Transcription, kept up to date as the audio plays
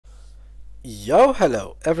Yo,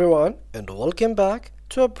 hello everyone, and welcome back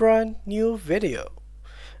to a brand new video.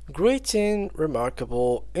 Greeting,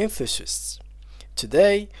 remarkable enthusiasts.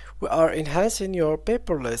 Today we are enhancing your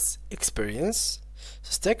paperless experience.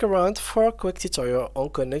 So stick around for a quick tutorial on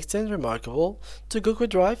connecting Remarkable to Google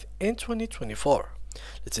Drive in 2024.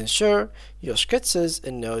 Let's ensure your sketches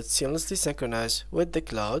and notes seamlessly synchronize with the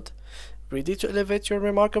cloud. Ready to elevate your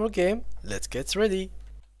Remarkable game? Let's get ready.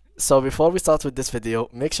 So before we start with this video,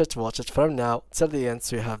 make sure to watch it from now till the end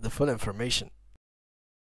so you have the full information.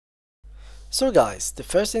 So guys, the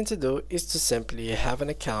first thing to do is to simply have an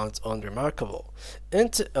account on Remarkable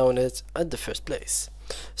and to own it at the first place.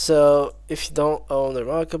 So if you don't own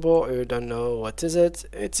Remarkable or you don't know what is it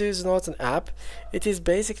is not an app, it is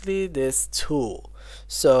basically this tool.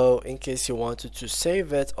 So in case you wanted to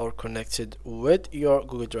save it or connect it with your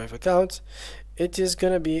Google Drive account, it is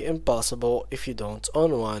gonna be impossible if you don't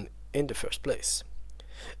own one in the first place.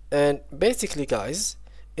 And basically guys,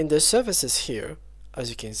 in the services here, as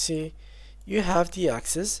you can see, you have the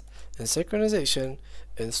access and synchronization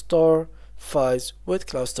and store files with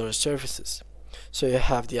cloud storage services. So you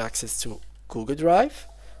have the access to Google Drive,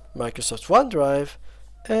 Microsoft OneDrive,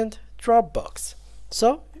 and Dropbox.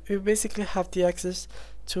 So you basically have the access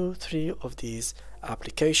to 3 of these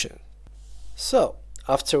applications. So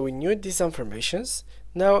after we knew these informations,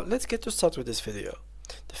 now let's get to start with this video.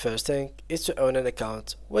 The first thing is to own an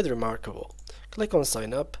account with Remarkable. Click on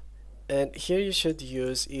sign up, and here you should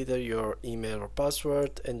use either your email or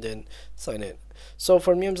password and then sign in. So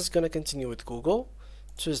for me, I'm just going to continue with Google,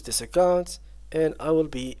 choose this account, and I will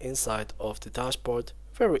be inside of the dashboard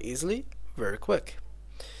very easily, very quick.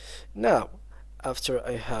 Now after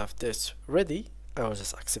I have this ready, I will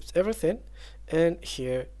just accept everything, and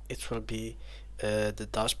here it will be the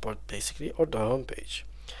dashboard basically, or the home page.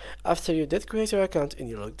 After you did create your account and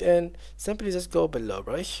you logged in, simply just go below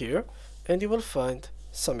right here and you will find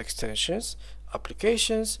some extensions,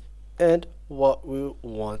 applications, and what we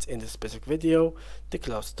want in this specific video, the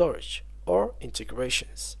cloud storage or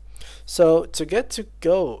integrations. So to get to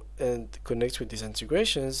go and connect with these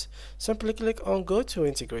integrations, simply click on go to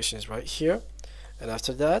integrations right here, and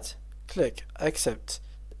after that click accept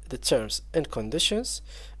the terms and conditions,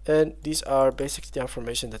 and these are basically the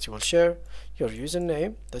information that you will share, your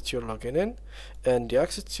username that you're logging in, and the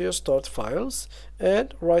access to your stored files,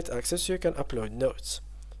 and right access so you can upload notes.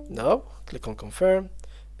 Now click on confirm,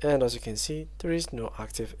 and as you can see, there is no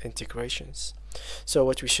active integrations. So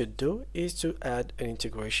what we should do is to add an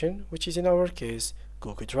integration, which is in our case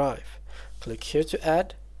Google Drive. Click here to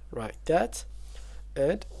add, write that,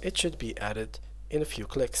 and it should be added in a few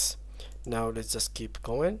clicks. Now let's just keep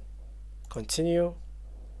going, continue,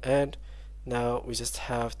 and now we just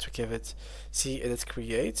have to give it edit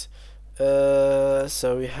create.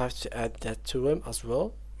 So we have to add that to him as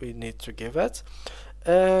well. We need to give it,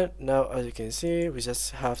 and now as you can see, we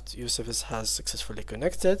just have to, your service has successfully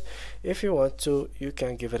connected. If you want to, you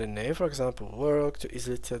can give it a name, for example work, to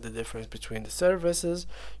easily tell the difference between the services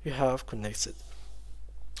you have connected.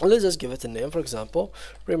 Let's just give it a name, for example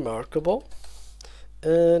Remarkable,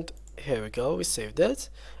 and here we go, we saved it,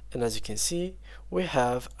 and as you can see, we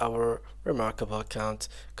have our Remarkable account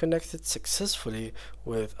connected successfully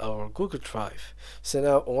with our Google Drive. So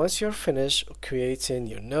now once you're finished creating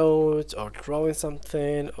your notes or drawing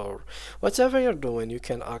something or whatever you're doing, you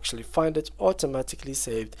can actually find it automatically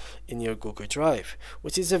saved in your Google Drive,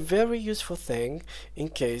 which is a very useful thing in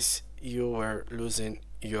case you were losing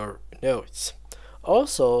your notes.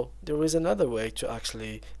 Also, there is another way to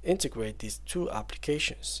actually integrate these two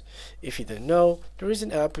applications. If you don't know, there is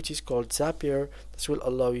an app which is called Zapier that will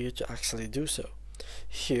allow you to actually do so.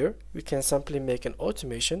 Here, we can simply make an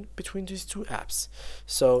automation between these two apps.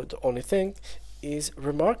 So the only thing is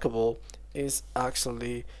Remarkable is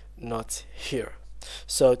actually not here.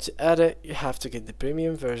 So to add it, you have to get the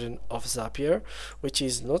premium version of Zapier, which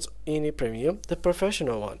is not any premium, the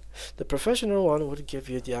professional one. The professional one will give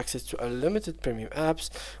you the access to unlimited premium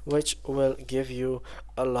apps, which will give you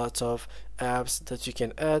a lot of apps that you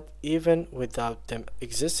can add even without them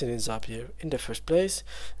existing in Zapier in the first place.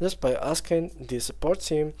 Just by asking the support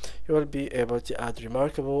team, you will be able to add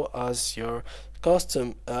Remarkable as your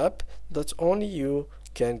custom app that only you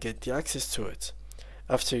can get the access to it.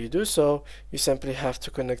 After you do so, you simply have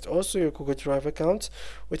to connect also your Google Drive account,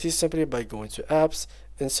 which is simply by going to apps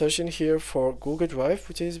and searching here for Google Drive,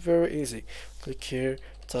 which is very easy. Click here,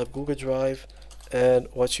 type Google Drive, and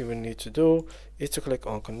what you will need to do is to click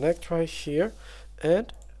on connect right here,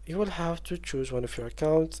 and you will have to choose one of your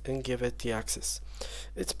accounts and give it the access.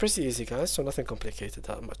 It's pretty easy guys, so nothing complicated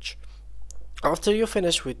that much. After you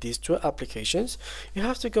finish with these two applications, you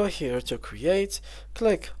have to go here to create,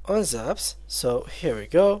 click on Zaps. So here we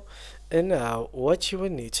go. And now what you will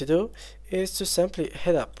need to do is to simply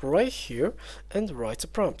head up right here and write a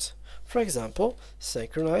prompt. For example,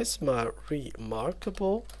 synchronize my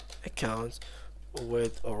Remarkable account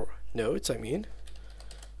with, or notes I mean,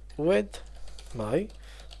 with my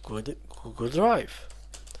Google Drive.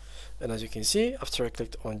 And as you can see, after I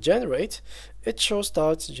clicked on generate, it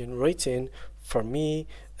starts generating for me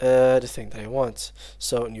the thing that I want.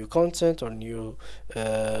 So new content or new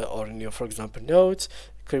for example notes,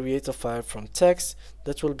 create a file from text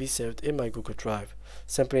that will be saved in my Google Drive.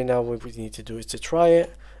 Simply now what we need to do is to try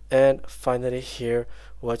it, and finally here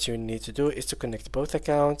what you need to do is to connect both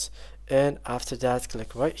accounts, and after that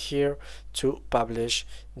click right here to publish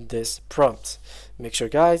this prompt. Make sure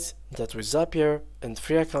guys that with Zapier and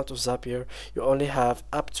free account of Zapier you only have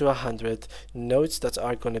up to 100 notes that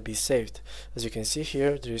are going to be saved. As you can see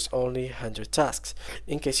here, there is only 100 tasks.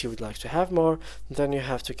 In case you would like to have more, then you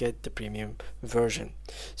have to get the premium version.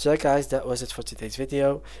 So guys, that was it for today's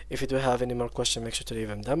video. If you do have any more questions, make sure to leave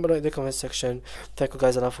them down below in the comment section. Thank you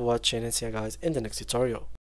guys a lot for watching, and see you guys in the next tutorial.